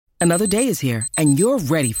Another day is here, and you're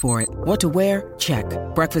ready for it. What to wear? Check.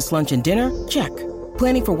 Breakfast, lunch, and dinner? Check.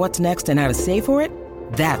 Planning for what's next and how to save for it?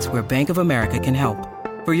 That's where Bank of America can help.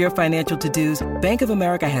 For your financial to-dos, Bank of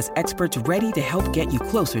America has experts ready to help get you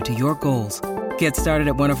closer to your goals. Get started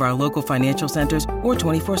at one of our local financial centers or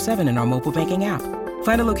 24/7 in our mobile banking app.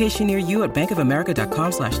 Find a location near you at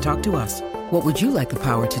bankofamerica.com/talktous. What would you like the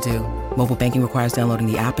power to do? Mobile banking requires downloading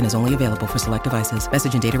the app and is only available for select devices.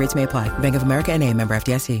 Message and data rates may apply. Bank of America N.A., member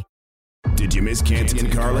FDIC. Did you miss Canty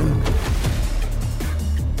and Carlin?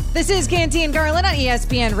 This is Canty and Carlin on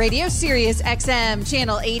ESPN Radio, Sirius XM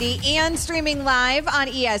Channel 80, and streaming live on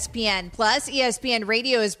ESPN+. ESPN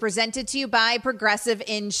Radio is presented to you by Progressive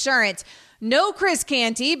Insurance. No Chris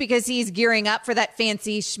Canty because he's gearing up for that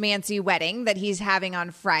fancy schmancy wedding that he's having on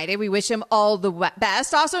Friday. We wish him all the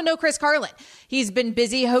best. Also, no Chris Carlin. He's been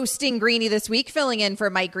busy hosting Greeny this week, filling in for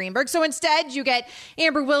Mike Greenberg. So instead, you get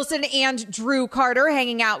Amber Wilson and Drew Carter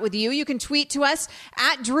hanging out with you. You can tweet to us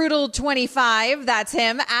at Droodle25. That's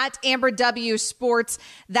him. At Amber W Sports.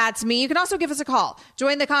 That's me. You can also give us a call.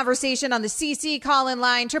 Join the conversation on the CC call-in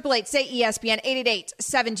line, 888-SAY-ESPN,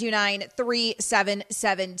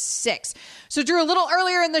 888-729-3776. So, Drew, a little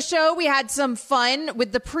earlier in the show, we had some fun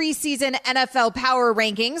with the preseason NFL power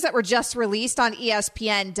rankings that were just released on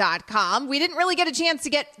ESPN.com. We didn't really get a chance to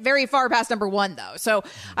get very far past number one, though. So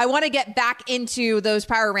I want to get back into those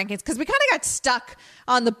power rankings because we kind of got stuck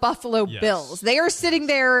on the Buffalo Bills. They are sitting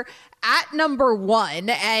there at number one,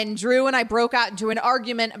 and Drew and I broke out into an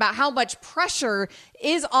argument about how much pressure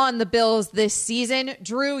is on the Bills this season.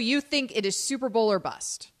 Drew, you think it is Super Bowl or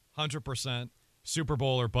bust? 100%. Super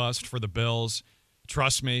Bowl or bust for the Bills.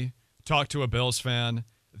 Trust me, talk to a Bills fan.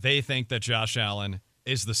 They think that Josh Allen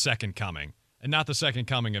is the second coming and not the second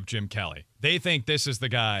coming of Jim Kelly. They think this is the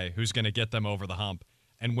guy who's going to get them over the hump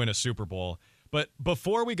and win a Super Bowl. But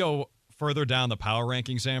before we go further down the power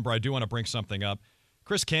rankings, Amber, I do want to bring something up.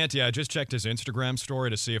 Chris Canty, I just checked his Instagram story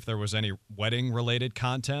to see if there was any wedding-related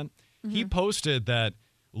content. Mm-hmm. He posted that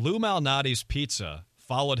Lou Malnati's Pizza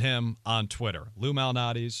followed him on Twitter. Lou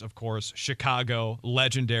Malnati's, of course, Chicago,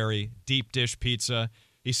 legendary deep dish pizza.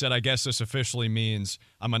 He said, I guess this officially means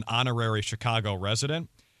I'm an honorary Chicago resident.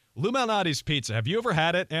 Lou Malnati's Pizza, have you ever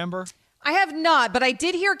had it, Amber? I have not, but I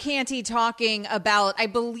did hear Canty talking about, I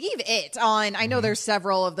believe it on, I know there's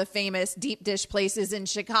several of the famous deep dish places in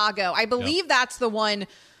Chicago. I believe that's the one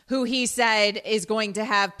who he said is going to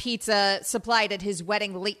have pizza supplied at his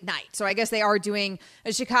wedding late night. So I guess they are doing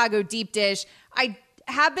a Chicago deep dish. I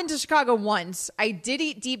have been to Chicago once. I did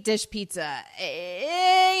eat deep dish pizza.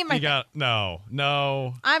 No.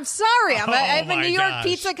 I'm sorry. I'm a New York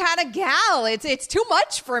pizza kind of gal. It's too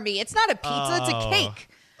much for me. It's not a pizza. It's a cake.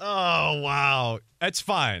 Oh, wow. It's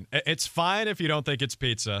fine. It's fine if you don't think it's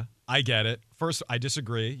pizza. I get it. First, I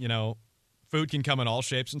disagree. You know, food can come in all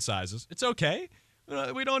shapes and sizes. It's okay.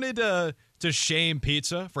 We don't need to shame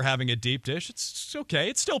pizza for having a deep dish. It's okay.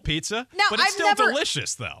 It's still pizza, but it's still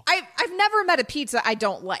delicious, though. I've never met a pizza I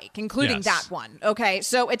don't like, including that one. Okay,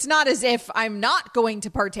 so it's not as if I'm not going to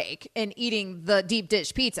partake in eating the deep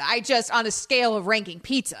dish pizza. I just, on a scale of ranking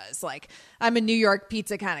pizzas, like I'm a New York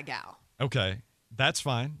pizza kind of gal. Okay. That's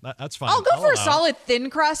fine. That's fine. I'll go for a solid thin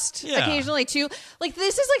crust occasionally, too. Like,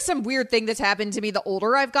 this is like some weird thing that's happened to me the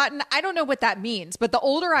older I've gotten. I don't know what that means, but the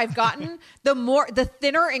older I've gotten, the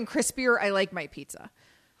thinner and crispier I like my pizza.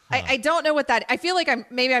 I don't know what that, I feel like I'm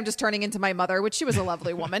just turning into my mother, which she was a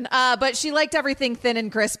lovely woman, but she liked everything thin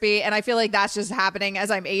and crispy. And I feel like that's just happening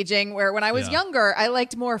as I'm aging, where when I was younger, I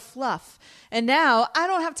liked more fluff. And now I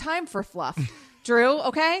don't have time for fluff. Drew,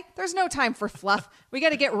 okay? There's no time for fluff. We got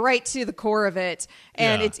to get right to the core of it,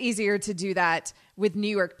 and it's easier to do that with New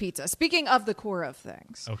York pizza. Speaking of the core of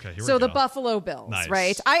things. Okay, here we go. So the Buffalo Bills,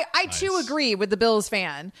 right? I too agree with the Bills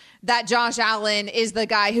fan that Josh Allen is the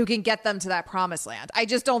guy who can get them to that promised land. I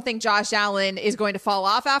just don't think Josh Allen is going to fall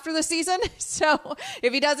off after the season. So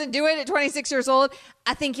if he doesn't do it at 26 years old,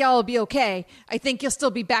 I think y'all will be okay. I think you'll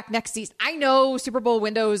still be back next season. I know Super Bowl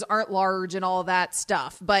windows aren't large and all that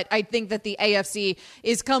stuff, but I think that the AFC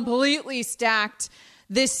is completely stacked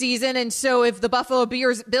this season. And so if the Buffalo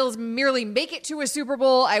Bills merely make it to a Super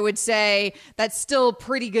Bowl, I would say that's still a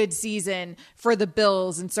pretty good season for the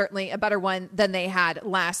Bills, and certainly a better one than they had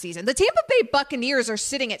last season. The Tampa Bay Buccaneers are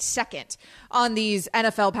sitting at second on these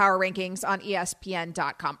NFL power rankings on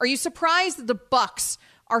ESPN.com. Are you surprised that the Bucs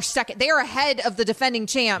are second? They are ahead of the defending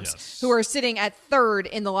champs, who are sitting at third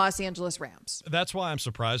in the Los Angeles Rams. That's why I'm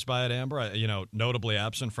surprised by it, Amber. Notably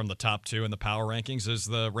absent from the top two in the power rankings is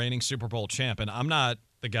the reigning Super Bowl champ. And I'm not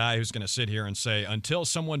the guy who's going to sit here and say, until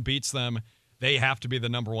someone beats them, they have to be the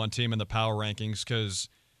number one team in the power rankings. Because,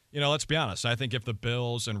 let's be honest. I think if the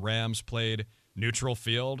Bills and Rams played neutral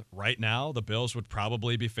field right now, the Bills would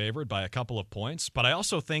probably be favored by a couple of points. But I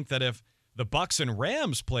also think that if the Bucs and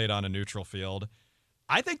Rams played on a neutral field,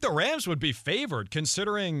 I think the Rams would be favored,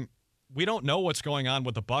 considering we don't know what's going on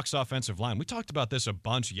with the Bucs offensive line. We talked about this a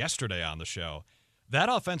bunch yesterday on the show. That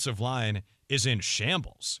offensive line is in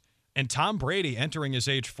shambles. And Tom Brady entering his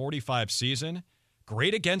age 45 season,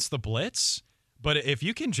 great against the blitz, but if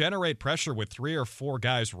you can generate pressure with 3 or 4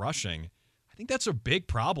 guys rushing, I think that's a big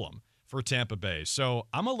problem for Tampa Bay. So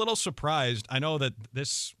I'm a little surprised. I know that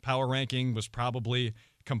this power ranking was probably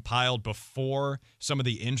compiled before some of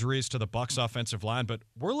the injuries to the Bucs offensive line, but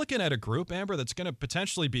we're looking at a group, Amber, that's going to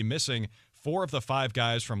potentially be missing 4 of the 5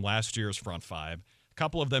 guys from last year's front 5, a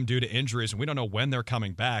couple of them due to injuries, and we don't know when they're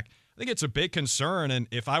coming back. I think it's a big concern, and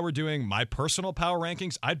if I were doing my personal power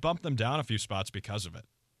rankings, I'd bump them down a few spots because of it.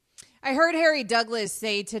 I heard Harry Douglas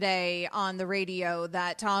say today on the radio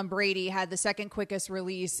that Tom Brady had the second quickest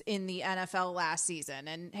release in the NFL last season.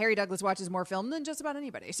 And Harry Douglas watches more film than just about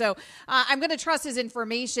anybody. So I'm going to trust his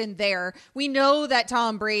information there. We know that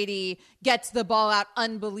Tom Brady gets the ball out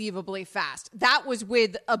unbelievably fast. That was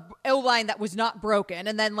with a O-line that was not broken.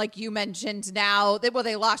 And then, like you mentioned, now,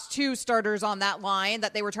 they lost 2 starters on that line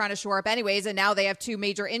that they were trying to shore up anyways. And now they have 2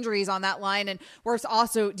 major injuries on that line. And we're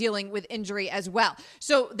also dealing with injury as well.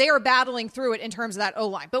 So they are battling through it in terms of that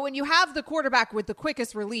O-line. But when you have the quarterback with the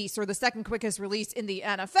quickest release or the second quickest release in the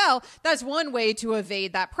NFL, that's one way to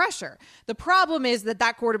evade that pressure. The problem is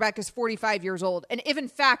that quarterback is 45 years old. And if in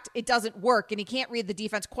fact it doesn't work and he can't read the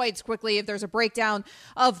defense quite as quickly, if there's a breakdown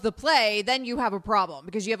of the play, then you have a problem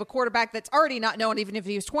because you have a quarterback that's already not known, even if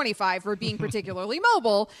he was 25, for being particularly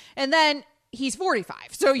mobile. And then he's 45.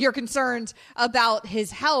 So you're concerned about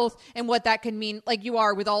his health and what that can mean, like you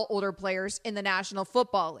are with all older players in the National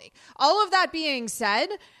Football League. All of that being said,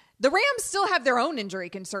 the Rams still have their own injury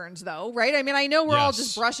concerns, though, right? I mean, I know we're all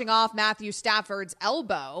just brushing off Matthew Stafford's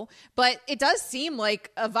elbow, but it does seem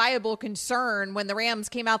like a viable concern when the Rams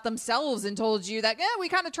came out themselves and told you that, we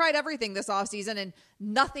kind of tried everything this offseason and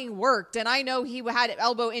nothing worked. And I know he had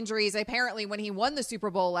elbow injuries apparently when he won the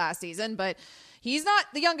Super Bowl last season, but he's not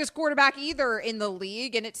the youngest quarterback either in the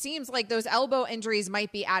league, and it seems like those elbow injuries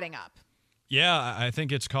might be adding up. Yeah, I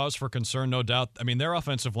think it's cause for concern, no doubt. I mean, their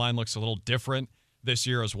offensive line looks a little different this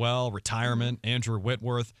year as well. Retirement, Andrew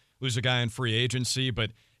Whitworth, lose a guy in free agency,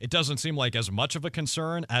 but it doesn't seem like as much of a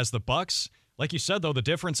concern as the Bucs. Like you said, though, the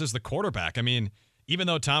difference is the quarterback. I mean, even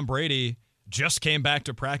though Tom Brady just came back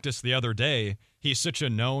to practice the other day, he's such a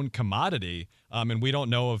known commodity, and we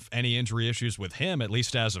don't know of any injury issues with him, at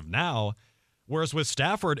least as of now. Whereas with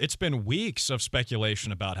Stafford, it's been weeks of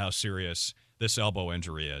speculation about how serious this elbow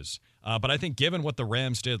injury is. But I think given what the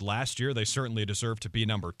Rams did last year, they certainly deserve to be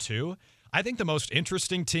number 2. I think the most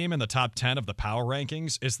interesting team in the top 10 of the power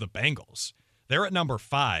rankings is the Bengals. They're at number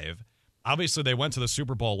 5. Obviously, they went to the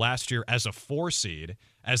Super Bowl last year as a 4 seed,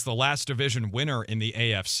 as the last division winner in the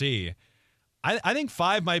AFC. I think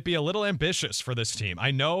 5 might be a little ambitious for this team.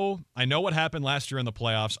 I know what happened last year in the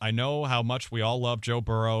playoffs. I know how much we all love Joe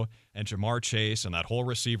Burrow and Jamar Chase and that whole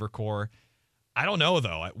receiver core. I don't know,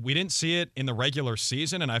 though. We didn't see it in the regular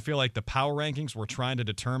season, and I feel like the power rankings were trying to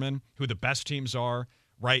determine who the best teams are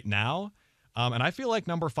right now. And I feel like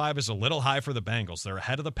number 5 is a little high for the Bengals. They're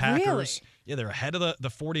ahead of the Packers. Really? Yeah, they're ahead of the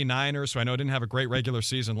 49ers, who I know didn't have a great regular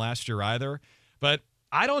season last year either. But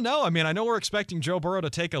I don't know. I mean, I know we're expecting Joe Burrow to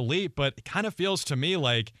take a leap, but it kind of feels to me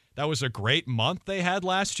like that was a great month they had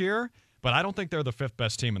last year. But I don't think they're the 5th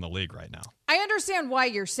best team in the league right now. I understand why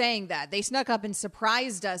you're saying that. They snuck up and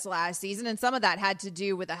surprised us last season, and some of that had to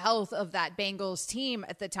do with the health of that Bengals team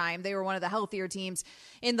at the time. They were one of the healthier teams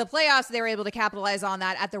in the playoffs. They were able to capitalize on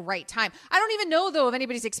that at the right time. I don't even know, though, if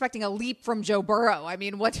anybody's expecting a leap from Joe Burrow. I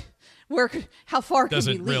mean, how far can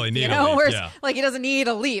we leap? Really need a leap, yeah. Like, he doesn't need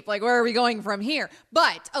a leap. Like, where are we going from here?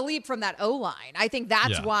 But a leap from that O-line. I think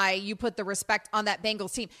that's why you put the respect on that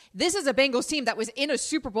Bengals team. This is a Bengals team that was in a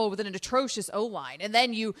Super Bowl with an atrocious O-line. And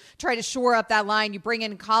then you try to shore up that line. You bring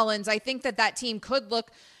in Collins. I think that team could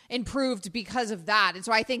look improved because of that. And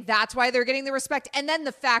so I think that's why they're getting the respect. And then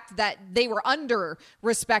the fact that they were under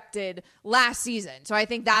respected last season. So I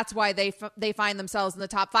think that's why they find themselves in the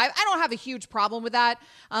top 5. I don't have a huge problem with that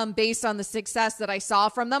based on the success that I saw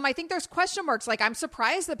from them. I think there's question marks. Like, I'm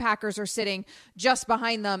surprised the Packers are sitting just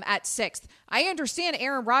behind them at 6th. I understand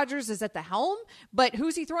Aaron Rodgers is at the helm, but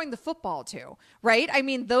who's he throwing the football to, right? I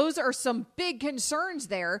mean, those are some big concerns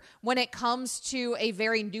there when it comes to a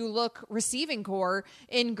very new look receiving core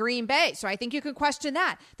in Green Bay. So I think you can question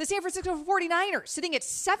that. The San Francisco 49ers sitting at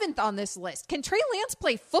 7th on this list. Can Trey Lance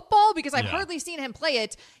play football? Because I've hardly seen him play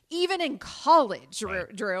it even in college,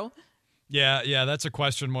 right. Drew. Yeah, that's a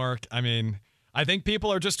question mark. I mean, I think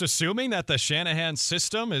people are just assuming that the Shanahan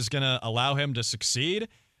system is going to allow him to succeed.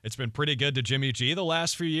 It's been pretty good to Jimmy G the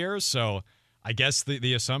last few years, so I guess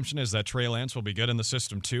the assumption is that Trey Lance will be good in the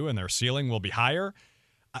system too, and their ceiling will be higher.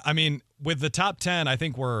 I mean, with the top 10, I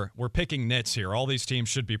think we're picking nits here. All these teams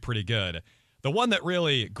should be pretty good. The one that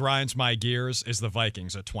really grinds my gears is the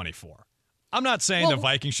Vikings at 24. I'm not saying the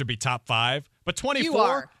Vikings should be top 5, but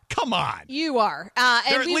 24? Come on. You are.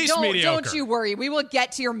 They're at least mediocre. Don't you worry. We will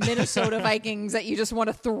get to your Minnesota Vikings that you just want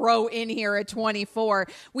to throw in here at 24.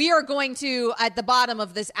 We are going to, at the bottom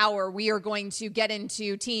of this hour, we are going to get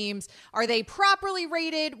into teams. Are they properly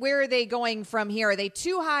rated? Where are they going from here? Are they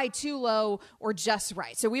too high, too low, or just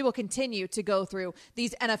right? So we will continue to go through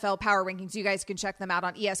these NFL power rankings. You guys can check them out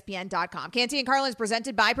on ESPN.com. Canty and Carlin is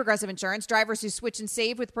presented by Progressive Insurance. Drivers who switch and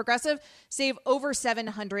save with Progressive save over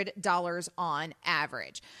 $700 on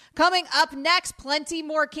average. Coming up next, plenty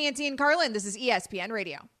more Canty and Carlin. This is ESPN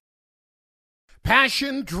Radio.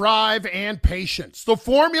 Passion, drive, and patience. The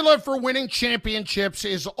formula for winning championships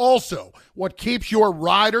is also what keeps your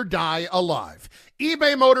ride or die alive.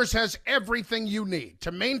 eBay Motors has everything you need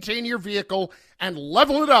to maintain your vehicle and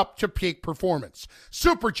level it up to peak performance.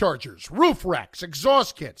 Superchargers, roof racks,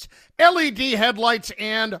 exhaust kits, LED headlights,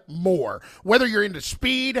 and more. Whether you're into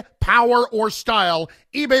speed, power, or style,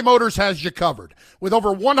 eBay Motors has you covered. With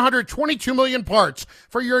over 122 million parts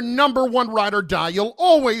for your number one ride or die, you'll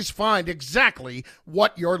always find exactly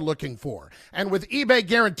what you're looking for. And with eBay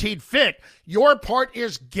Guaranteed Fit, your part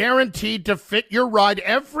is guaranteed to fit your ride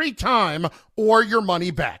every time or your money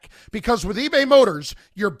back. Because with eBay Motors,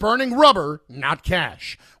 you're burning rubber, not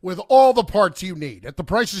cash. With all the parts you need at the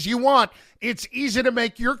prices you want, it's easy to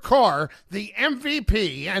make your car the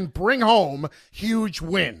MVP and bring home huge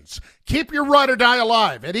wins. Keep your ride or die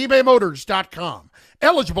alive at ebaymotors.com.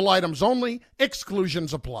 Eligible items only.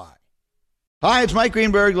 Exclusions apply. Hi, it's Mike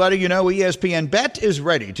Greenberg letting you know ESPN Bet is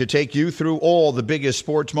ready to take you through all the biggest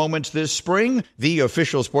sports moments this spring. The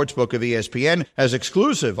official sportsbook of ESPN has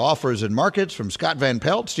exclusive offers and markets from Scott Van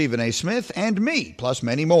Pelt, Stephen A. Smith, and me, plus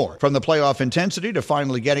many more. From the playoff intensity to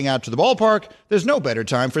finally getting out to the ballpark, there's no better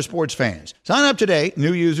time for sports fans. Sign up today.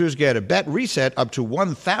 New users get a bet reset up to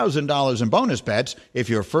 $1,000 in bonus bets if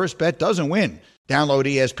your first bet doesn't win. Download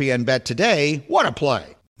ESPN Bet today. What a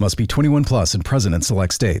play. Must be 21 plus and present in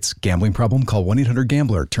select states. Gambling problem? Call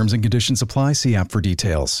 1-800-GAMBLER. Terms and conditions apply. See app for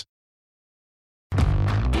details.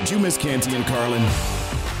 Did you miss Canty and Carlin?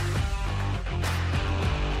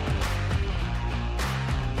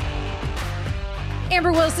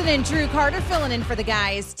 Amber Wilson and Drew Carter filling in for the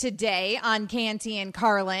guys today on Canty and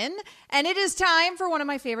Carlin. And it is time for one of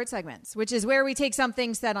my favorite segments, which is where we take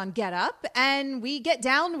something said on Get Up and we get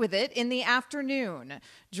down with it in the afternoon,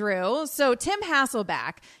 Drew. So Tim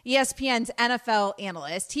Hasselbeck, ESPN's NFL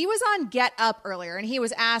analyst, he was on Get Up earlier and he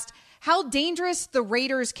was asked how dangerous the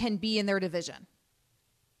Raiders can be in their division.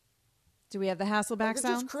 Do we have the Hasselbeck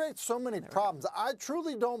sound? It just creates so many problems. I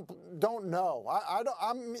truly don't know.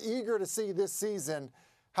 I'm eager to see this season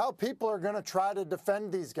how people are going to try to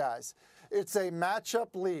defend these guys. It's a matchup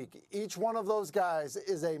league. Each one of those guys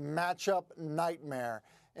is a matchup nightmare.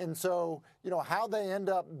 And so, how they end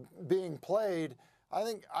up being played,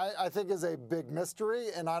 I think is a big mystery,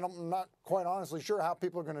 and I'm not quite honestly sure how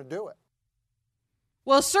people are going to do it.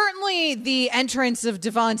 Well, certainly the entrance of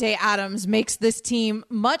Davante Adams makes this team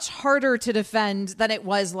much harder to defend than it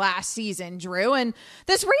was last season, Drew. And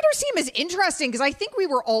this Raiders team is interesting because I think we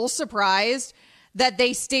were all surprised that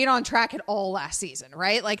they stayed on track at all last season,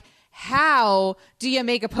 right? Like, how do you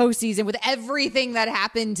make a postseason with everything that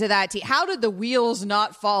happened to that team? How did the wheels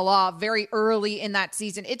not fall off very early in that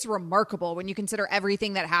season? It's remarkable when you consider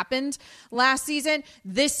everything that happened last season.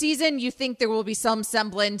 This season, you think there will be some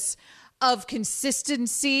semblance of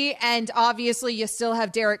consistency, and obviously you still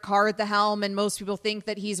have Derek Carr at the helm, and most people think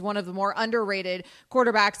that he's one of the more underrated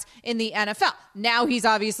quarterbacks in the NFL. Now he's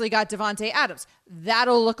obviously got Davante Adams.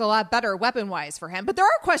 That'll look a lot better weapon-wise for him. But there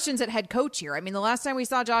are questions at head coach here. I mean, the last time we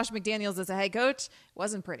saw Josh McDaniels as a head coach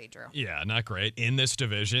wasn't pretty, Drew. Yeah, not great. In this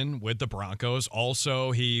division with the Broncos.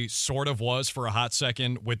 Also, he sort of was for a hot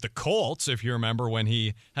second with the Colts, if you remember when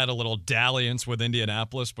he had a little dalliance with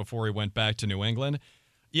Indianapolis before he went back to New England.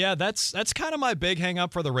 Yeah, that's kind of my big hang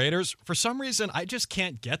up for the Raiders. For some reason, I just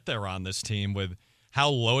can't get there on this team with how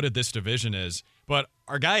loaded this division is. But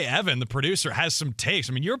our guy Evan, the producer, has some takes.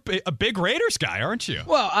 I mean, you're a big Raiders guy, aren't you?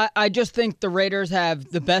 Well, I just think the Raiders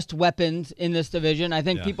have the best weapons in this division. I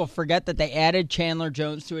think people forget that they added Chandler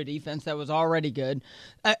Jones to a defense that was already good.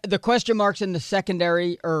 The question marks in the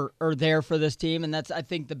secondary are there for this team, and that's, I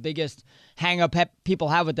think, the biggest hang-up people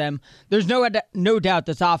have with them. There's no doubt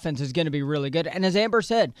this offense is going to be really good. And as Amber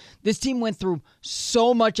said, this team went through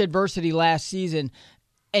so much adversity last season,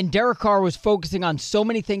 and Derek Carr was focusing on so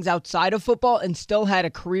many things outside of football and still had a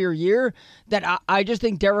career year that I just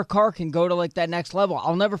think Derek Carr can go to like that next level.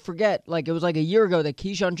 I'll never forget, like it was like a year ago that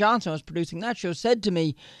Keyshawn Johnson was producing that show, said to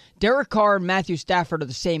me, Derek Carr and Matthew Stafford are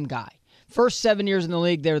the same guy. First 7 years in the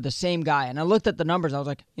league, they're the same guy. And I looked at the numbers. I was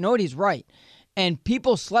like, you know what? He's right. And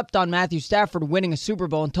people slept on Matthew Stafford winning a Super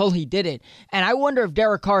Bowl until he did it. And I wonder if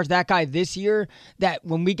Derek Carr is that guy this year, that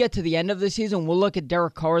when we get to the end of the season, we'll look at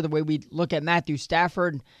Derek Carr the way we look at Matthew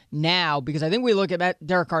Stafford now, because I think we look at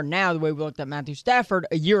Derek Carr now the way we looked at Matthew Stafford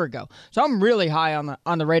a year ago. So I'm really high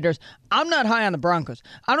on the Raiders. I'm not high on the Broncos.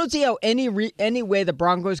 I don't see how any way the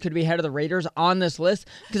Broncos could be ahead of the Raiders on this list,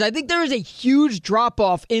 because I think there is a huge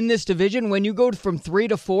drop-off in this division when you go from 3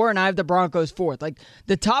 to 4, and I have the Broncos 4th. Like,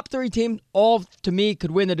 the top 3 teams all, to me,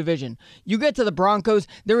 could win the division. You get to the Broncos,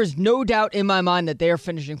 there is no doubt in my mind that they are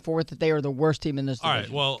finishing 4th, that they are the worst team in this division. All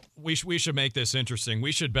right, well, we should make this interesting.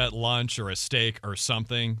 We should bet lunch or a steak or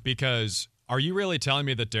something, because are you really telling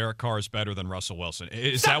me that Derek Carr is better than Russell Wilson?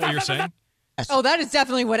 Is that what you're saying? Oh, that is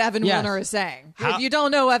definitely what Evan Wilner is saying. If you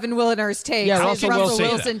don't know Evan Wilner's take, Russell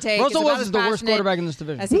Wilson take. Russell Wilson's the worst quarterback in this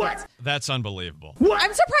division. That's unbelievable.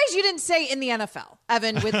 I'm surprised you didn't say in the NFL,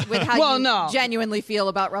 Evan, with how you genuinely feel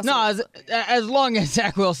about Russell Wilson. As long as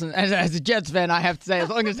Zach Wilson, as a Jets fan, I have to say, as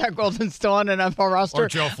long as Zach Wilson's still on an NFL roster, or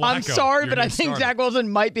Joe Flacco, I'm sorry, but I think Zach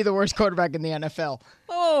Wilson might be the worst quarterback in the NFL.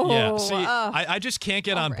 Yeah, see, I just can't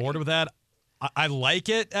get on board with that. I like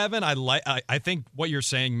it, Evan. I think what you're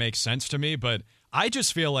saying makes sense to me, but I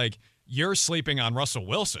just feel like you're sleeping on Russell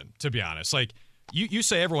Wilson, to be honest. Like, you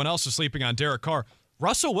say everyone else is sleeping on Derek Carr.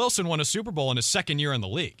 Russell Wilson won a Super Bowl in his second year in the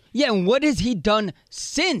league. Yeah, and what has he done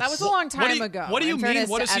since? That was a long time ago. What do you mean?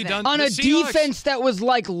 What has he done? On a defense that was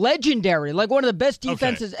like legendary, like one of the best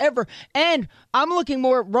defenses ever. And I'm looking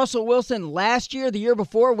more at Russell Wilson last year, the year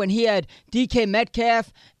before, when he had DK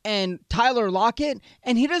Metcalf and Tyler Lockett,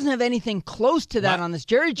 and he doesn't have anything close to that on this.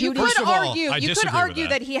 Jerry Jeudy. You could argue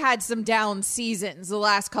that he had some down seasons the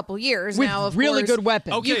last couple years. With now, of really course, good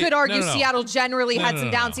weapons. Okay, you could argue Seattle generally had some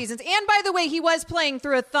down seasons. And by the way, he was playing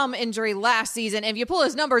through a thumb injury last season. And if you pull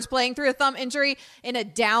his numbers, playing through a thumb injury in a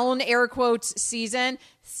down, air quotes, season,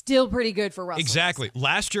 still pretty good for Russell. Exactly. Wilson.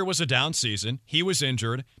 Last year was a down season. He was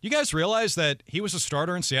injured. You guys realize that he was a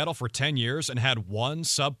starter in Seattle for 10 years and had one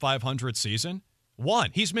sub-500 season?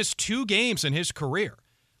 One. He's missed 2 games in his career.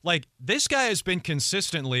 Like, this guy has been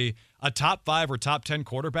consistently a top 5 or top 10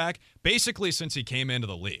 quarterback basically since he came into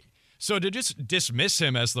the league. So to just dismiss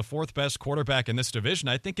him as the 4th best quarterback in this division,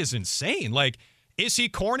 I think is insane. Like, is he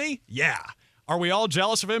corny? Yeah. Are we all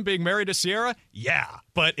jealous of him being married to Sierra? Yeah.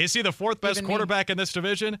 But is he the 4th best quarterback in this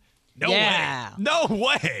division? No way. No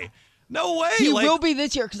way. No way. He will be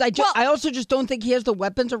this year, because I also just don't think he has the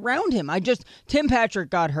weapons around him. Tim Patrick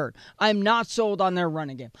got hurt. I'm not sold on their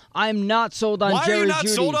running game. I'm not sold on Jerry Jeudy. Why are you not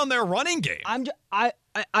sold on their running game?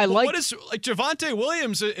 What is Javonte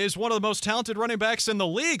Williams is one of the most talented running backs in the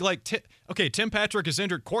league. Like, Tim Patrick is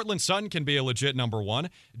injured. Cortland Sutton can be a legit number 1.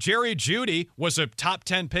 Jerry Jeudy was a top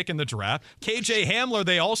 10 pick in the draft. KJ Hamler,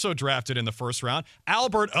 they also drafted in the first round.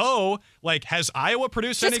 Albert O, has Iowa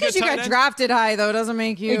produced any good tight ends? Just because you got drafted high, though, doesn't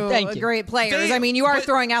make you great players. You are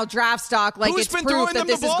throwing out draft stock like it's proof that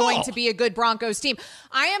this is going to be a good Broncos team.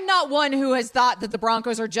 I am not one who has thought that the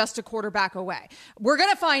Broncos are just a quarterback away. We're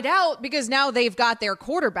going to find out, because now they've got their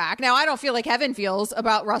quarterback. Now, I don't feel like Evan feels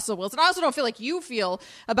about Russell Wilson. I also don't feel like you feel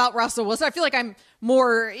about Russell Wilson. I feel like I'm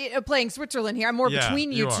more playing Switzerland here. I'm more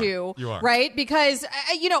between you two, right? Because,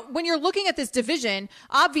 when you're looking at this division,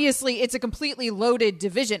 obviously it's a completely loaded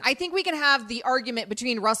division. I think we can have the argument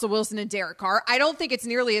between Russell Wilson and Derek Carr. I don't think it's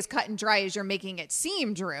nearly as cut and dry as you're making it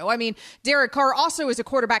seem, Drew. I mean, Derek Carr also is a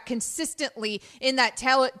quarterback consistently in that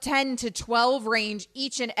 10 to 12 range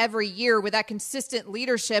each and every year with that consistent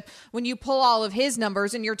leadership. When you pull all of his numbers,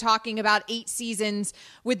 and you're talking about 8 seasons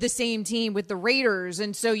with the same team with the Raiders.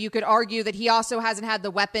 And so you could argue that he also hasn't had the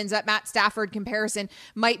weapons. That Matt Stafford comparison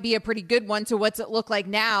might be a pretty good one. So what's it look like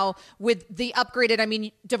now with the upgraded,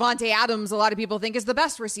 Devontae Adams, a lot of people think is the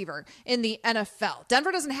best receiver in the NFL.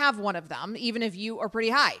 Denver doesn't have one of them, even if you are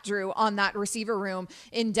pretty high, Drew, on that receiver room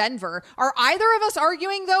in Denver. Are either of us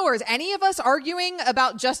arguing, though, or is any of us arguing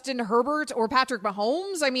about Justin Herbert or Patrick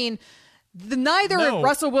Mahomes? Neither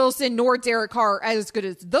Russell Wilson nor Derek Carr are as good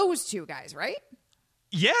as those two guys, right?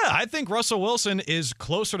 Yeah, I think Russell Wilson is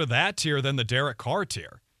closer to that tier than the Derek Carr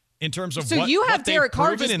tier in terms of so you have Derek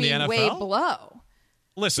Carr just being way below.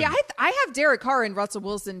 Listen, see, I have Derek Carr and Russell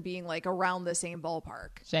Wilson being like around the same ballpark.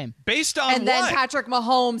 Same. Based on and then Patrick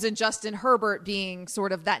Mahomes and Justin Herbert being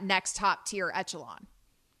sort of that next top tier echelon.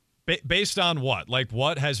 Based on what? Like,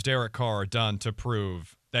 what has Derek Carr done to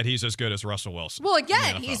prove that he's as good as Russell Wilson? Well,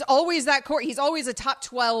 again, he's always he's always a top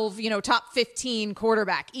 12, top 15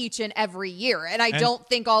 quarterback each and every year. And I don't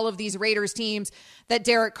think all of these Raiders teams that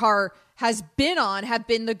Derek Carr has been on have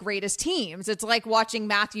been the greatest teams. It's like watching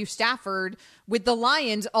Matthew Stafford with the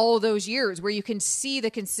Lions all those years, where you can see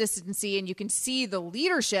the consistency and you can see the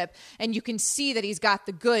leadership and you can see that he's got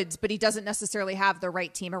the goods, but he doesn't necessarily have the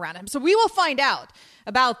right team around him. So we will find out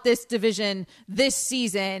about this division this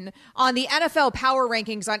season on the NFL Power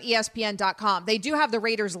Rankings on ESPN.com. They do have the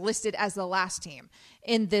Raiders listed as the last team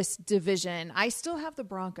in this division. I still have the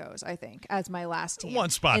Broncos, I think, as my last team. One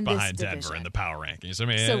spot behind Denver in the power rankings. I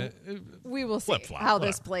mean, so we will see how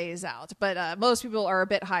this plays out. But most people are a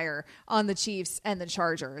bit higher on the Chiefs and the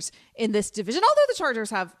Chargers in this division, although the Chargers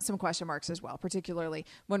have some question marks as well, particularly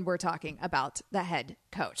when we're talking about the head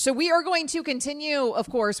coach. So we are going to continue, of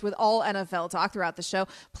course, with all NFL talk throughout the show,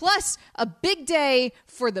 plus a big day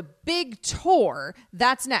for the big tour.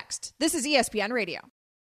 That's next. This is ESPN Radio.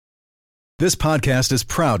 This podcast is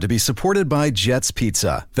proud to be supported by Jets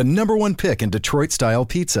Pizza, the #1 pick in Detroit-style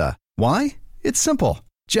pizza. Why? It's simple.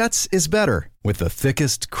 Jets is better. With the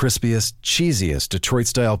thickest, crispiest, cheesiest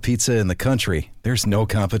Detroit-style pizza in the country, there's no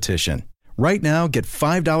competition. Right now, get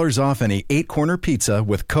 $5 off any 8-corner pizza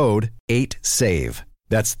with code 8SAVE.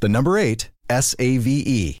 That's the number 8,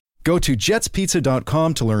 S-A-V-E. Go to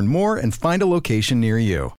jetspizza.com to learn more and find a location near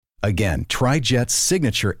you. Again, try Jet's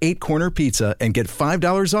signature 8-corner pizza and get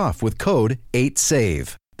 $5 off with code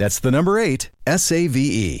 8SAVE. That's the number 8,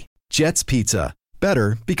 S-A-V-E. Jet's Pizza.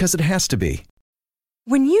 Better because it has to be.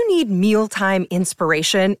 When you need mealtime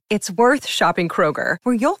inspiration, it's worth shopping Kroger,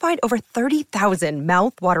 where you'll find over 30,000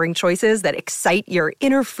 mouth-watering choices that excite your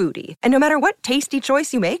inner foodie. And no matter what tasty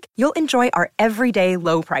choice you make, you'll enjoy our everyday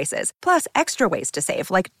low prices, plus extra ways to save,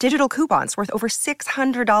 like digital coupons worth over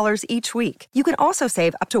 $600 each week. You can also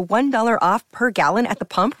save up to $1 off per gallon at the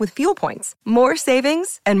pump with fuel points. More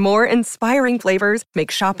savings and more inspiring flavors make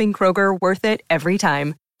shopping Kroger worth it every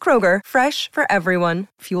time. Kroger, fresh for everyone.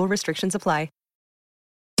 Fuel restrictions apply.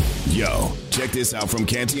 Yo, check this out from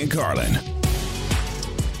Canty and Carlin.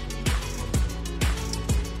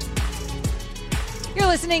 You're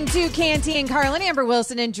listening to Canty and Carlin. Amber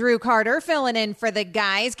Wilson and Drew Carter filling in for the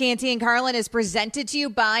guys. Canty and Carlin is presented to you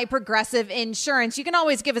by Progressive Insurance. You can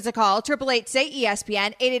always give us a call,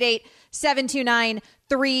 888-SAY-ESPN,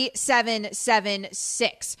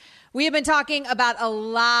 888-729-3776. We have been talking about a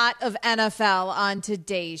lot of NFL on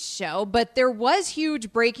today's show, but there was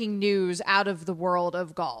huge breaking news out of the world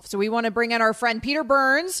of golf. So we want to bring in our friend Peter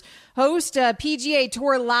Burns, host of PGA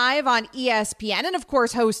Tour Live on ESPN, and of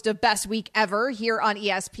course, host of Best Week Ever here on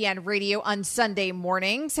ESPN Radio on Sunday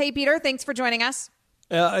mornings. Hey, Peter, thanks for joining us.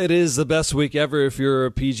 It is the best week ever if you're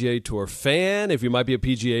a PGA Tour fan, if you might be a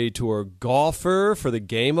PGA Tour golfer for the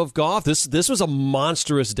game of golf. This was a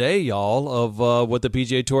monstrous day, y'all, of what the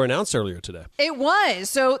PGA Tour announced earlier today. It was.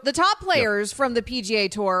 So the top players from the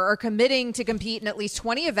PGA Tour are committing to compete in at least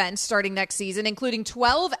 20 events starting next season, including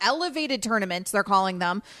 12 elevated tournaments, they're calling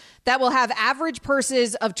them, that will have average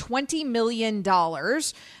purses of $20 million.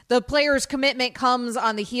 The players' commitment comes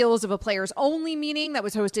on the heels of a players-only meeting that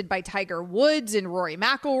was hosted by Tiger Woods and Rory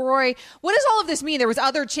McIlroy. What does all of this mean? There was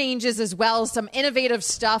other changes as well, some innovative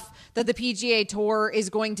stuff that the PGA Tour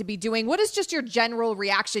is going to be doing. What is just your general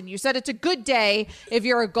reaction? You said it's a good day if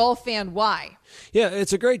you're a golf fan. Why? Yeah,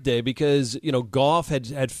 it's a great day because, golf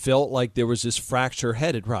had felt like there was this fracture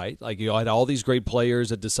headed, right? Like, I had all these great players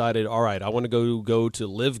that decided, all right, I want to go to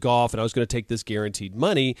Live Golf, and I was going to take this guaranteed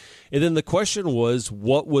money. And then the question was,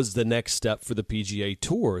 what was the next step for the PGA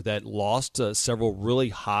Tour that lost several really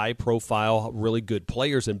high-profile, really good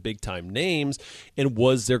players and big-time names? And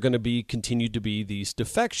was there going to be continued to be these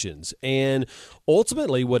defections? And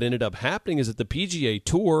ultimately, what ended up happening is that the PGA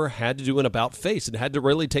Tour had to do an about-face and had to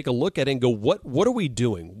really take a look at it and go, what are we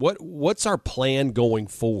doing? What's our plan going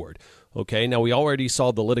forward? Okay, now we already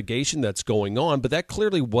saw the litigation that's going on, but that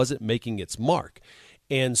clearly wasn't making its mark.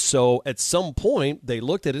 And so at some point, they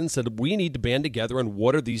looked at it and said, we need to band together on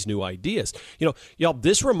what are these new ideas. Y'all,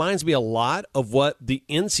 this reminds me a lot of what the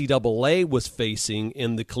NCAA was facing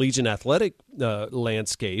in the collegiate athletic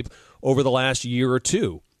landscape over the last year or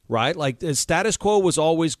two. right? Like the status quo was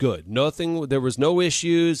always good. There was no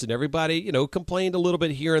issues, and everybody, complained a little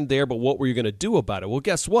bit here and there, but what were you going to do about it? Well,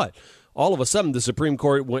 guess what? All of a sudden, the Supreme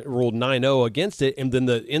Court ruled 9-0 against it, and then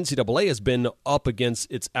the NCAA has been up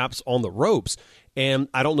against its apps on the ropes. And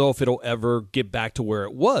I don't know if it'll ever get back to where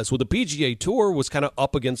it was. Well, the PGA Tour was kind of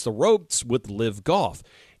up against the ropes with LIV Golf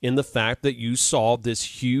in the fact that you saw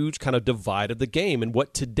this huge kind of divide of the game. And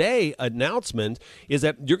what today announcement is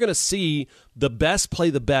that you're going to see the best play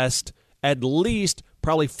the best at least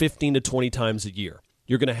probably 15 to 20 times a year.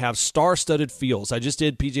 You're going to have star-studded fields. I just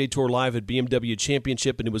did PGA Tour Live at BMW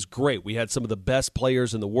Championship, and it was great. We had some of the best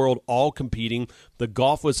players in the world all competing. The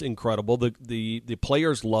golf was incredible. The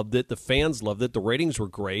players loved it. The fans loved it. The ratings were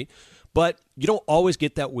great. But you don't always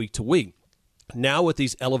get that week to week. Now with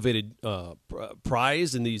these elevated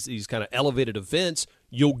prize and these kind of elevated events,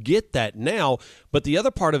 you'll get that now. But the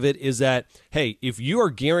other part of it is that, hey, if you are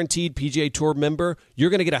guaranteed PGA Tour member, you're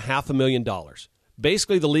going to get $500,000.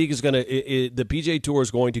 Basically, the league is the PGA Tour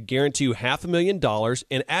is going to guarantee you $500,000,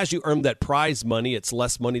 and as you earn that prize money, it's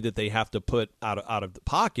less money that they have to put out of the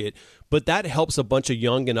pocket. But that helps a bunch of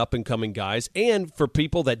young and up and coming guys, and for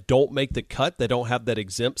people that don't make the cut, that don't have that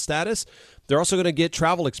exempt status, they're also going to get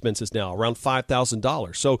travel expenses now, around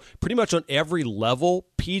 $5,000. So pretty much on every level,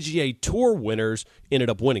 PGA Tour winners ended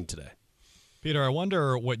up winning today. Peter, I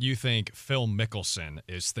wonder what you think Phil Mickelson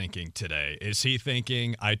is thinking today. Is he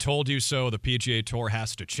thinking, I told you so, the PGA Tour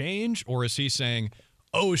has to change? Or is he saying,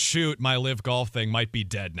 oh, shoot, my LIV Golf thing might be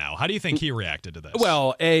dead now? How do you think he reacted to this?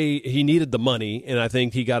 Well, he needed the money, and I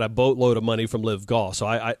think he got a boatload of money from LIV Golf. So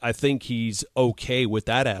I think he's okay with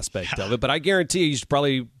that aspect of it. But I guarantee he's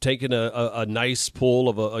probably taking a nice pull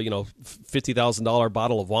of a $50,000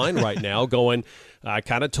 bottle of wine right now going, I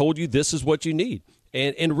kind of told you this is what you need.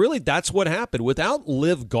 And really, that's what happened. Without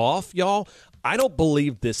LIV Golf, y'all, I don't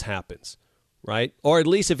believe this happens, right? Or at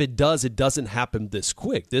least if it does, it doesn't happen this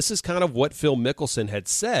quick. This is kind of what Phil Mickelson had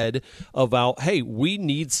said about, hey, we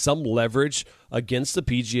need some leverage against the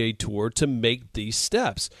PGA Tour to make these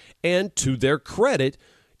steps. And to their credit,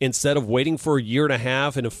 instead of waiting for a year and a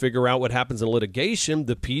half and to figure out what happens in litigation,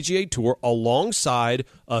 the PGA Tour, alongside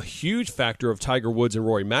a huge factor of Tiger Woods and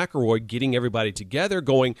Rory McIlroy, getting everybody together,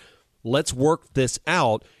 going, let's work this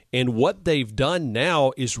out. And what they've done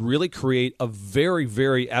now is really create a very,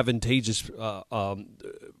 very advantageous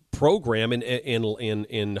program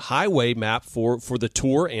in highway map for the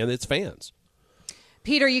tour and its fans.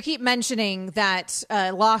 Peter, you keep mentioning that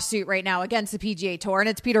lawsuit right now against the PGA Tour, and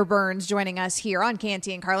it's Peter Burns joining us here on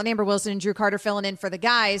Canty and Carlin. Amber Wilson and Drew Carter filling in for the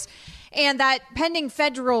guys. And that pending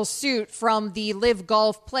federal suit from the LIV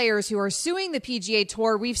Golf players who are suing the PGA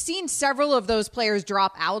Tour, we've seen several of those players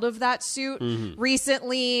drop out of that suit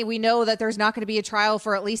recently. We know that there's not going to be a trial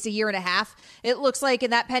for at least a year and a half, it looks like,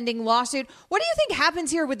 in that pending lawsuit. What do you think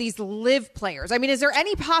happens here with these LIV players? I mean, is there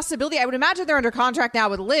any possibility? I would imagine they're under contract now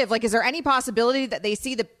with LIV. Like, is there any possibility that they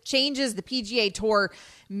see the changes the PGA Tour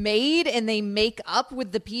made and they make up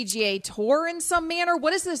with the PGA Tour in some manner?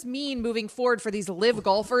 What does this mean moving forward for these LIV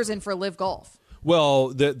golfers and for LIV Golf? Well,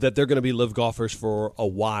 that they're going to be LIV golfers for a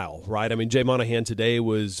while, right? I mean, Jay Monahan today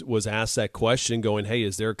was asked that question going, hey,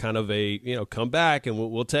 is there kind of a, come back and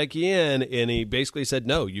we'll take you in? And he basically said,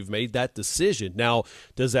 no, you've made that decision. Now,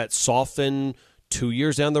 does that soften 2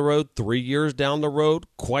 years down the road, 3 years down the road?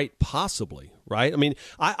 Quite possibly, right? I mean,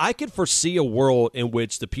 I could foresee a world in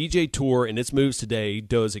which the PGA Tour and its moves today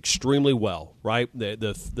does extremely well, right?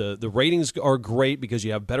 The ratings are great because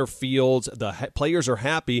you have better fields, the players are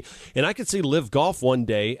happy, and I could see LIV Golf one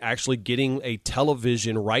day actually getting a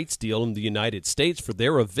television rights deal in the United States for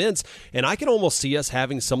their events, and I can almost see us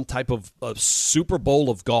having some type of Super Bowl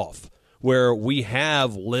of golf, where we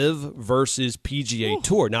have LIV versus PGA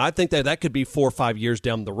Tour. Now, I think that could be 4 or 5 years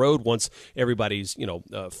down the road once everybody's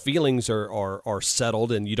feelings are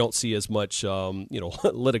settled and you don't see as much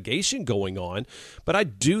litigation going on. But I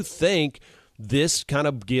do think this kind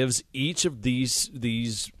of gives each of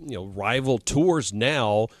these rival tours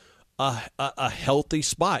now a healthy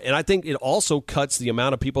spot. And I think it also cuts the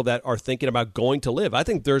amount of people that are thinking about going to LIV. I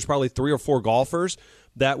think there's probably 3 or 4 golfers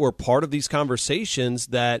that were part of these conversations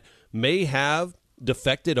that may have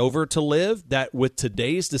defected over to LIV, that with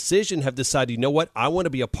today's decision have decided, you know what, I want to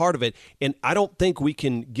be a part of it. And I don't think we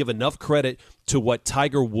can give enough credit to what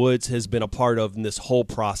Tiger Woods has been a part of in this whole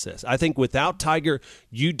process. I think without Tiger,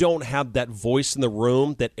 you don't have that voice in the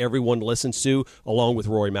room that everyone listens to, along with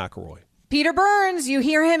Rory McIlroy. Peter Burns, you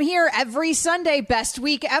hear him here every Sunday, best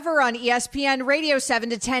week ever on ESPN Radio, 7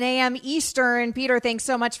 to 10 a.m. Eastern. Peter, thanks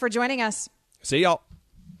so much for joining us. See y'all.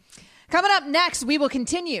 Coming up next, we will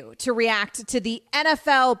continue to react to the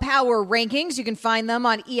NFL Power Rankings. You can find them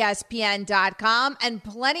on ESPN.com and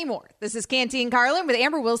plenty more. This is Canty and Carlin with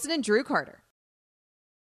Amber Wilson and Drew Carter.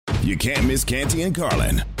 You can't miss Canty and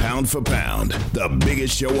Carlin. Pound for pound, the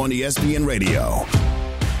biggest show on ESPN Radio.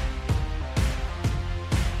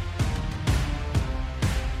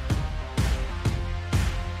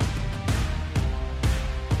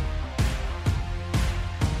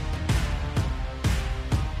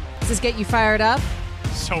 Does this get you fired up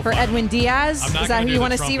for Edwin Diaz? Is that who you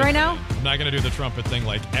want to see right now? I'm not going to do the trumpet thing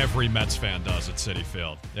like every Mets fan does at Citi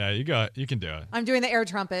Field. Yeah, you can do it. I'm doing the air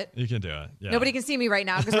trumpet. You can do it. Yeah. Nobody can see me right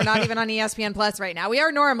now because we're not even on ESPN Plus right now. We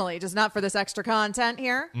are normally, just not for this extra content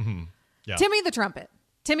here. Mm-hmm. Yeah. Timmy the Trumpet.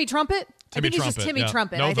 Timmy Trumpet? I think he's just Timmy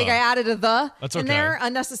Trumpet. No, I think I added a That's in there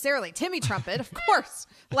unnecessarily. Timmy Trumpet, of course.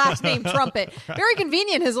 Last name Trumpet. Very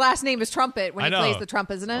convenient his last name is Trumpet when he plays the trump,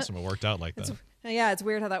 isn't it? Awesome. It worked out like that. Yeah, it's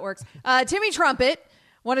weird how that works. Timmy Trumpet,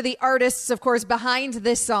 one of the artists, of course, behind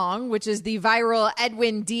this song, which is the viral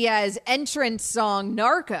Edwin Diaz entrance song,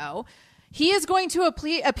 Narco. He is going to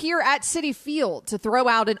appear at Citi Field to throw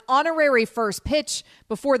out an honorary first pitch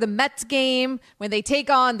before the Mets game when they take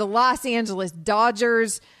on the Los Angeles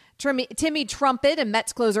Dodgers. Timmy Trumpet and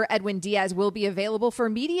Mets closer Edwin Diaz will be available for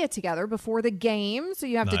media together before the game, so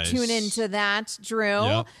you have to tune into that,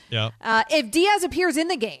 Drew. Yep. If Diaz appears in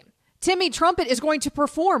the game, Timmy Trumpet is going to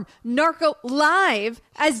perform Narco live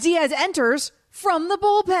as Diaz enters from the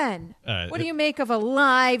bullpen. What do you make of a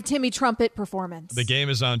live Timmy Trumpet performance? The game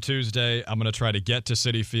is on Tuesday. I'm going to try to get to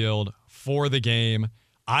Citi Field for the game.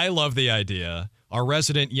 I love the idea. Our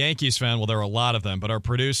resident Yankees fan, well, there are a lot of them, but our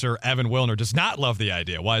producer, Evan Wilner, does not love the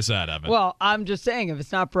idea. Why is that, Evan? Well, I'm just saying, if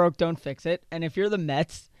it's not broke, don't fix it. And if you're the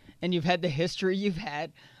Mets and you've had the history you've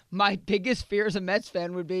had, my biggest fear as a Mets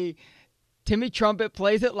fan would be Timmy Trumpet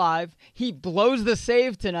plays it live. He blows the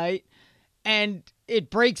save tonight, and it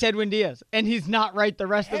breaks Edwin Diaz, and he's not right the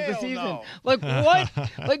rest of the season. No. Like, what?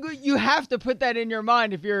 Like, you have to put that in your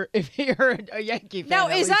mind if you're a Yankee fan. Now,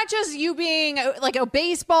 is that just you being like a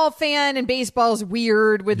baseball fan and baseball's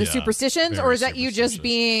weird with the superstitions, or is that you just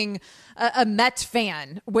being a Mets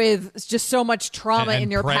fan with just so much trauma in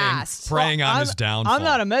your past? Preying on his downfall. I'm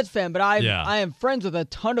not a Mets fan, but I am friends with a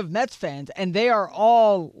ton of Mets fans, and they are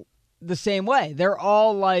all the same way. They're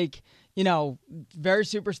all like, very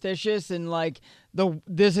superstitious and like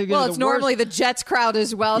it's normally the Jets crowd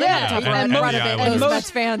as well. Yeah, and Mets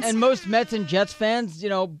fans and most Mets and Jets fans,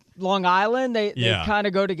 Long Island, they kind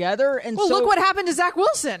of go together. And look what happened to Zach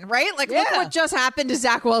Wilson, right? Like, look what just happened to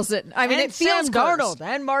Zach Wilson. I mean, and it feels Sam Darnold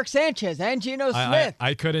and Mark Sanchez and Geno Smith.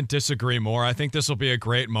 I couldn't disagree more. I think this will be a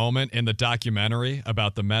great moment in the documentary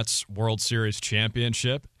about the Mets World Series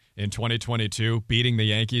championship in 2022, beating the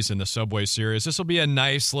Yankees in the Subway Series. This will be a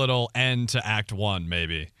nice little end to Act 1,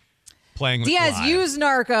 maybe. Playing Diaz live. used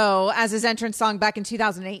Narco as his entrance song back in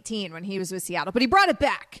 2018 when he was with Seattle, but he brought it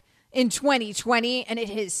back in 2020, and it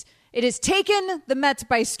has taken the Mets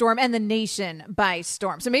by storm and the nation by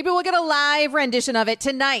storm. So maybe we'll get a live rendition of it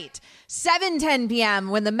tonight, 7:10 p.m.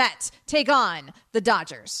 when the Mets take on the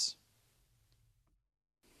Dodgers.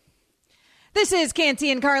 This is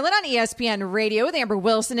Canty and Carlin on ESPN Radio with Amber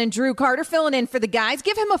Wilson and Drew Carter filling in for the guys.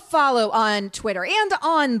 Give him a follow on Twitter and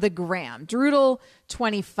on the gram.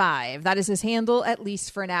 Drudel25. That is his handle, at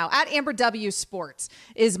least for now. At Amber W Sports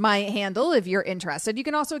is my handle if you're interested. You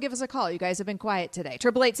can also give us a call. You guys have been quiet today.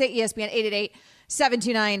 888-ESPN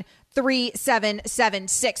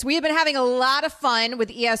 888-729-3776. We have been having a lot of fun with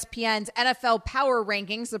ESPN's NFL Power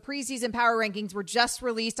Rankings. The preseason Power Rankings were just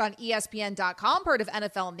released on ESPN.com, part of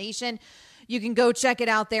NFL Nation. You can go check it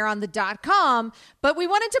out there on the .com. But we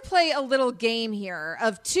wanted to play a little game here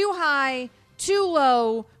of too high, too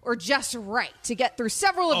low, or just right to get through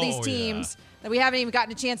several of these teams that we haven't even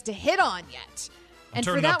gotten a chance to hit on yet. And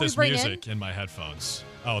for that, we bring music in my headphones.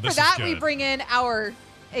 Oh, this is good. For that, we good. bring in our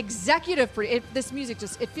executive. This music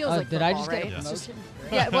it feels like did football, I just right? get a promotion?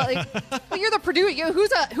 Yeah, well, you're the producer.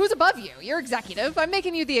 Who's above you? You're executive. I'm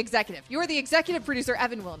making you the executive. You're the executive producer,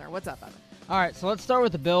 Evan Wilner. What's up, Evan? All right, so let's start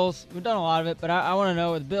with the Bills. We've done a lot of it, but I want to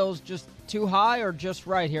know, are the Bills just too high or just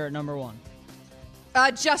right here at number one?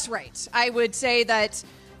 Just right. I would say that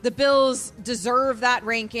the Bills deserve that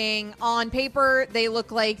ranking. On paper, they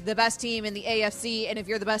look like the best team in the AFC, and if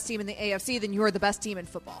you're the best team in the AFC, then you're the best team in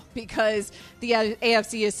football because the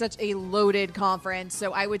AFC is such a loaded conference.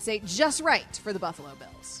 So I would say just right for the Buffalo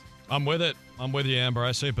Bills. I'm with it. I'm with you, Amber.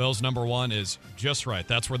 I say Bills number one is just right.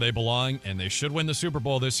 That's where they belong, and they should win the Super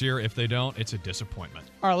Bowl this year. If they don't, it's a disappointment.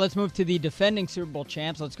 All right, let's move to the defending Super Bowl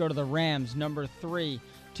champs. Let's go to the Rams, number 3.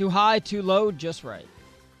 Too high, too low, just right.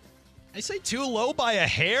 I say too low by a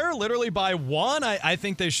hair, literally by one. I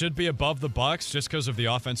think they should be above the Bucs just because of the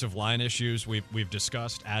offensive line issues we've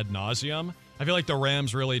discussed ad nauseum. I feel like the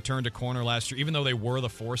Rams really turned a corner last year, even though they were the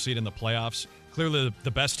 4 seed in the playoffs. Clearly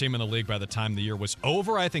the best team in the league by the time the year was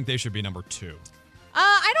over. I think they should be number 2.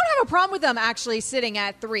 I don't have a problem with them actually sitting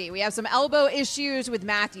at 3. We have some elbow issues with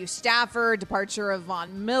Matthew Stafford, departure of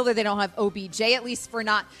Von Miller. They don't have OBJ, at least for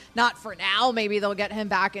not for now. Maybe they'll get him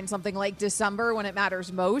back in something like December when it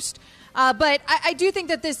matters most. But I do think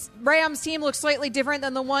that this Rams team looks slightly different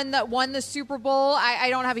than the one that won the Super Bowl. I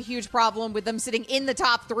don't have a huge problem with them sitting in the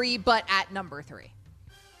top 3, but at number 3.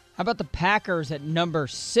 How about the Packers at number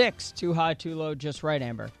 6? Too high, too low, just right,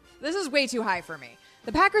 Amber? This is way too high for me.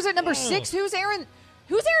 The Packers at number 6. Who's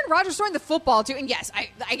Aaron Rodgers throwing the football to? And yes,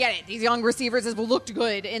 I get it. These young receivers have looked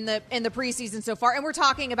good in the preseason so far, and we're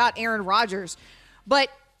talking about Aaron Rodgers. But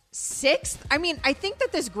 6th? I mean, I think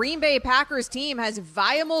that this Green Bay Packers team has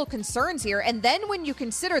viable concerns here. And then when you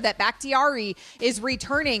consider that Bakhtiari is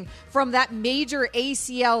returning from that major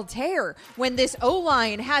ACL tear, when this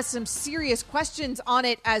O-line has some serious questions on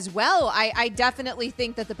it as well, I definitely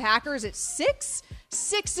think that the Packers at 6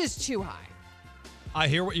 is too high. I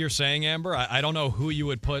hear what you're saying, Amber. I don't know who you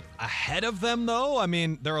would put ahead of them, though. I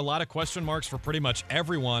mean, there are a lot of question marks for pretty much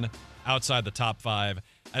everyone outside the top 5.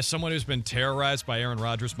 As someone who's been terrorized by Aaron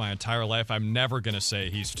Rodgers my entire life, I'm never going to say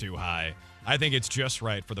he's too high. I think it's just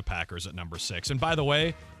right for the Packers at number 6. And by the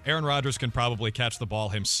way, Aaron Rodgers can probably catch the ball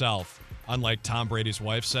himself, unlike Tom Brady's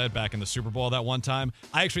wife said back in the Super Bowl that one time.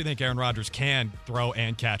 I actually think Aaron Rodgers can throw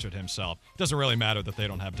and catch it himself. It doesn't really matter that they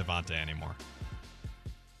don't have Devontae anymore.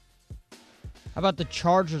 How about the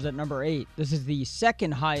Chargers at number 8? This is the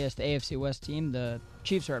second highest AFC West team. The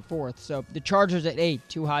Chiefs are at 4th. So the Chargers at 8,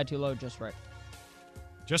 too high, too low, just right.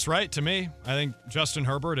 Just right to me. I think Justin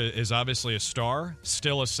Herbert is obviously a star,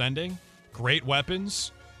 still ascending. Great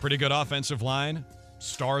weapons, pretty good offensive line,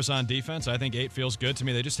 stars on defense. I think 8 feels good to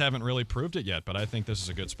me. They just haven't really proved it yet, but I think this is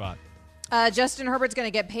a good spot. Justin Herbert's going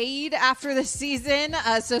to get paid after the season,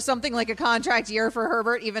 so something like a contract year for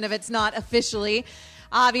Herbert, even if it's not officially.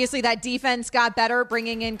 Obviously, that defense got better,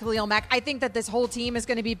 bringing in Khalil Mack. I think that this whole team is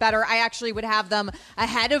going to be better. I actually would have them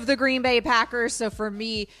ahead of the Green Bay Packers. So for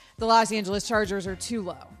me, the Los Angeles Chargers are too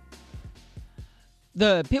low.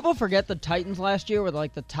 The people forget the Titans last year were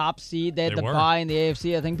like the top seed. They had the bye in the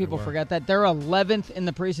AFC. I think people forget that. They're 11th in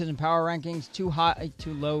the preseason power rankings. Too high,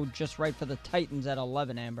 too low, just right for the Titans at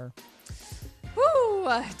 11, Amber. Woo!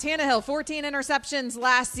 Tannehill, 14 interceptions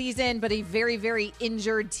last season, but a very, very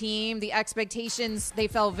injured team. The expectations they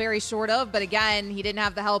fell very short of, but again, he didn't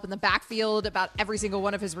have the help in the backfield. About every single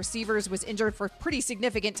one of his receivers was injured for a pretty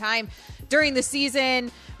significant time during the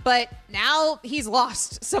season, but now he's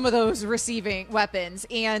lost some of those receiving weapons,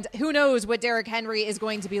 and who knows what Derrick Henry is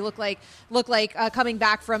going to be look like coming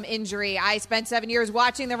back from injury. I spent 7 years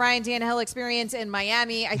watching the Ryan Tannehill experience in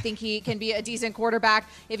Miami. I think he can be a decent quarterback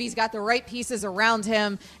if he's got the right pieces around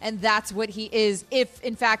him, and that's what he is if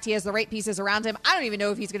in fact he has the right pieces around him. I don't even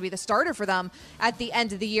know if he's going to be the starter for them at the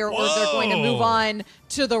end of the year, or they're going to move on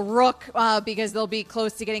to the Rook because they'll be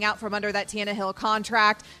close to getting out from under that Tannehill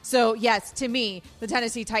contract. So yes, to me, the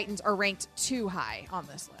Tennessee Titans are ranked too high on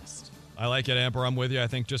this list. I like it, Amber. I'm with you. I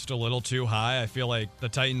think just a little too high. I feel like the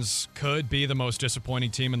Titans could be the most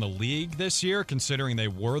disappointing team in the league this year, considering they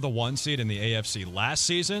were the 1 seed in the AFC last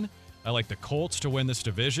season. I like the Colts to win this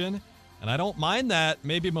division. And I don't mind that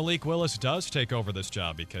maybe Malik Willis does take over this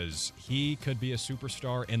job because he could be a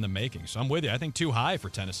superstar in the making. So I'm with you. I think too high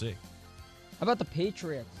for Tennessee. How about the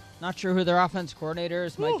Patriots? Not sure who their offense coordinator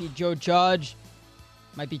is. Might be Joe Judge.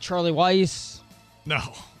 Might be Charlie Weiss. No.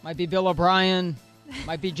 Might be Bill O'Brien.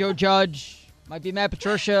 Might be Joe Judge. Might be Matt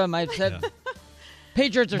Patricia.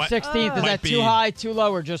 Patriots are 16th. Is that too high, too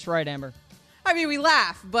low, or just right, Amber? I mean, we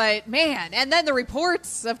laugh, but man, and then the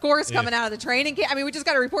reports, of course, coming out of the training camp. I mean, we just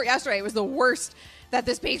got a report yesterday. It was the worst that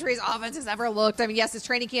this Patriots offense has ever looked. I mean, yes, it's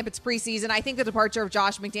training camp, it's preseason. I think the departure of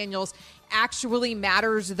Josh McDaniels actually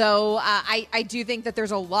matters, though. I do think that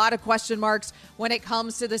there's a lot of question marks when it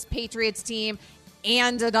comes to this Patriots team,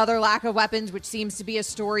 and another lack of weapons, which seems to be a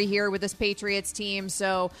story here with this Patriots team.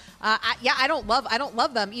 So, I don't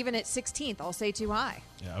love them even at 16th. I'll say too high.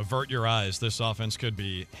 Yeah, avert your eyes. This offense could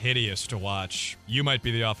be hideous to watch. You might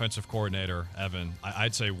be the offensive coordinator, Evan.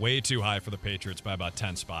 I'd say way too high for the Patriots by about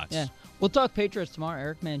 10 spots. Yeah, we'll talk Patriots tomorrow.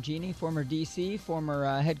 Eric Mangini, former DC,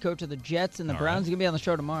 former head coach of the Jets and the Browns, going to be on the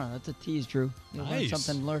show tomorrow. That's a tease, Drew. You'll learn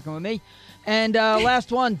something lurking with me. And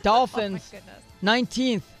last one, Dolphins,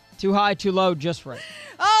 19th. Too high, too low, just right.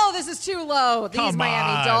 Oh, this is too low. These Come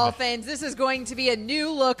Miami on. Dolphins. This is going to be a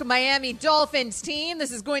new look Miami Dolphins team.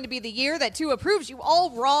 This is going to be the year that Tua proves you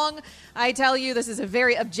all wrong. I tell you, this is a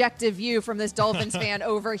very objective view from this Dolphins fan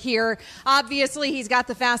over here. Obviously, he's got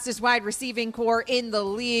the fastest wide receiving core in the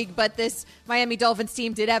league, but this Miami Dolphins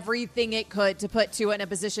team did everything it could to put Tua in a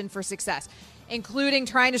position for success, including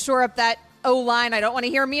trying to shore up that O-line. I don't want to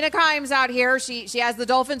hear Mina Kimes out here. She has the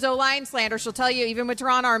Dolphins O-line slander. She'll tell you even with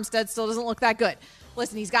Teron Armstead, still doesn't look that good.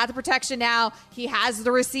 Listen, he's got the protection now. He has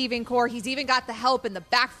the receiving core. He's even got the help in the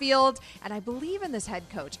backfield. And I believe in this head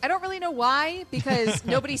coach. I don't really know why, because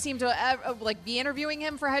nobody seemed to be interviewing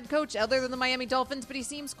him for head coach other than the Miami Dolphins, but he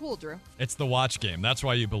seems cool, Drew. It's the watch game. That's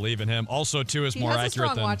why you believe in him. Also, Tua is more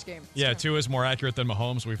accurate than watch game. Tua is more accurate than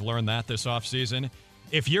Mahomes. We've learned that this offseason.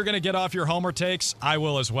 If you're going to get off your homer takes, I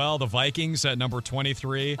will as well. The Vikings at number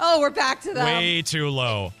 23. Oh, we're back to them. Way too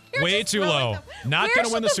low. Way too low. Not going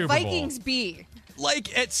to win the Super Bowl. Where should the Vikings be?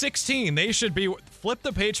 Like at 16, they should be. Flip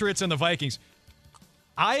the Patriots and the Vikings.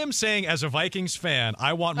 I am saying, as a Vikings fan,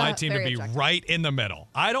 I want my team to be right in the middle.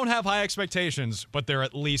 I don't have high expectations, but they're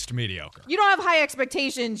at least mediocre. You don't have high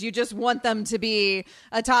expectations. You just want them to be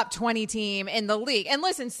a top 20 team in the league. And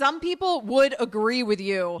listen, some people would agree with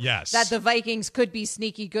you that the Vikings could be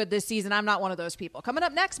sneaky good this season. I'm not one of those people. Coming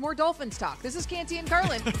up next, more Dolphins talk. This is Canty and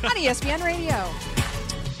Carlin on ESPN Radio.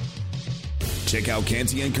 Check out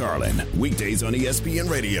Canty and Carlin weekdays on ESPN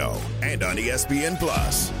Radio and on ESPN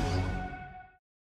Plus.